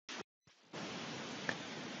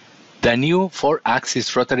The new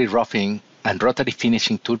 4-axis rotary roughing and rotary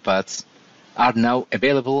finishing toolpaths are now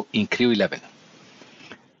available in Creo 11.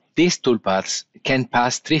 These toolpaths can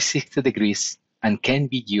pass 360 degrees and can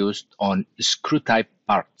be used on screw-type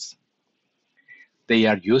parts. They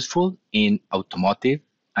are useful in automotive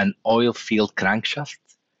and oil-filled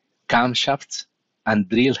crankshafts, camshafts, and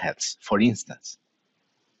drill heads, for instance.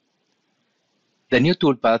 The new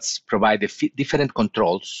toolpaths provide different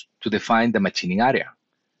controls to define the machining area,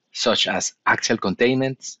 such as axial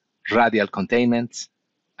containments, radial containments,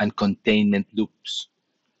 and containment loops.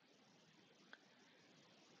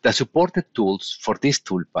 The supported tools for these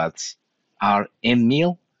toolpaths are end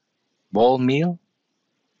mill, ball mill,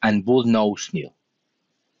 and bull nose mill.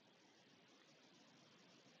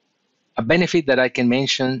 A benefit that I can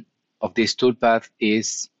mention of this toolpath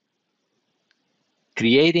is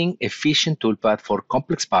creating efficient toolpath for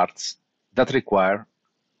complex parts that require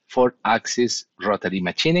 4-axis rotary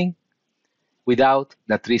machining without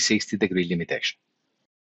the 360-degree limitation.